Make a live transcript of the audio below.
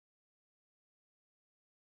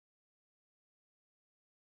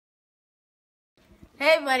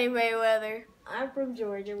Hey, buddy Mayweather. I'm from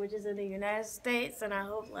Georgia, which is in the United States, and I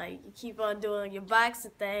hope you keep on doing your boxing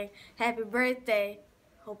thing. Happy birthday.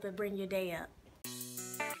 Hope it bring your day up.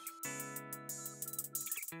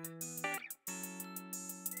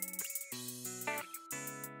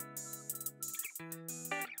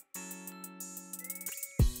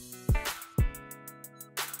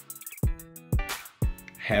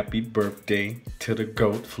 Happy birthday to the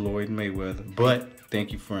GOAT, Floyd Mayweather. But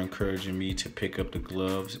thank you for encouraging me to pick up the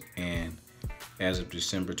gloves, and as of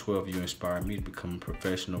December 12th, you inspired me to become a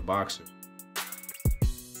professional boxer.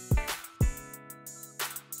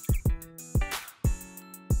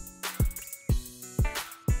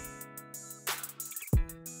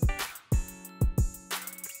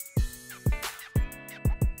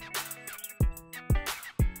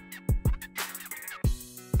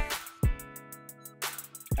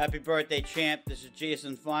 Happy birthday, champ. This is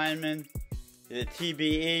Jason Feynman, the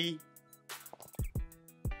TBE.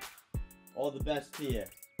 All the best to you.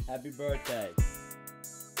 Happy birthday.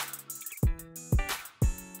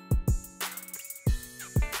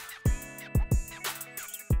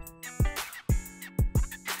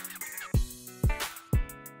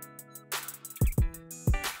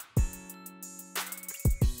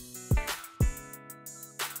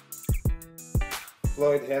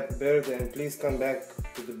 Floyd, happy birthday, and please come back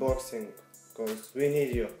to the boxing, because we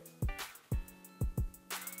need you.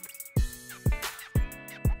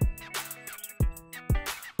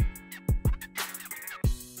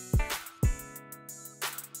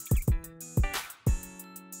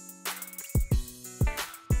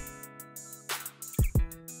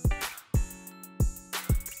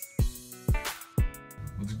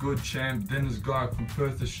 What's good, champ? Dennis Guy from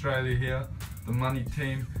Perth, Australia here. The Money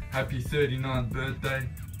Team. Happy 39th birthday.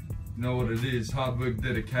 You know what it is, hard work,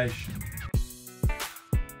 dedication.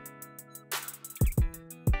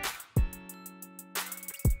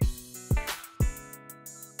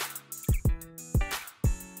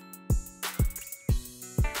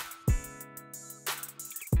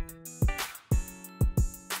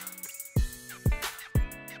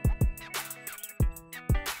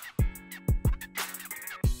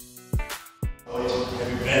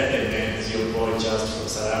 Happy birthday, man. It's your boy Just from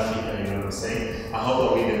South Africa, you know what I'm saying? I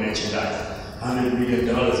hope I win the merchandise. $100 million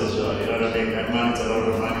as well, you know what I mean? That money's a lot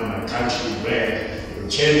of money in my country where it will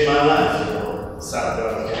change my life, you know? South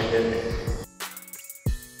Africa, happy birthday.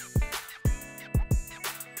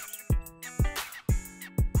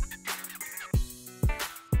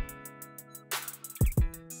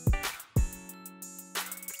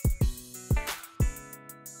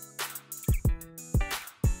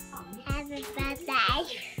 Happy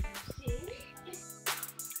birthday.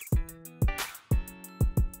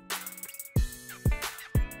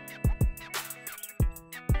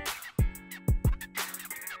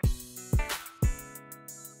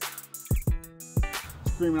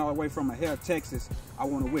 Screaming all the way from here, Texas, I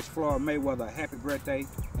want to wish Floyd Mayweather a happy birthday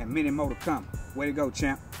and many more to come. Way to go,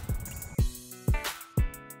 champ.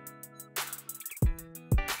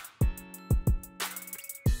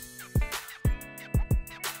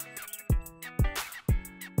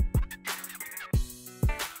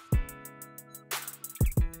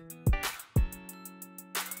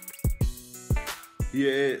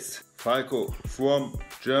 Here is Falco from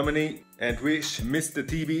Germany, and wish Mr.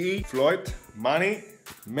 TBE, Floyd Money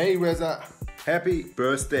Mayweather, happy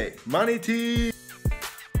birthday. Money Team!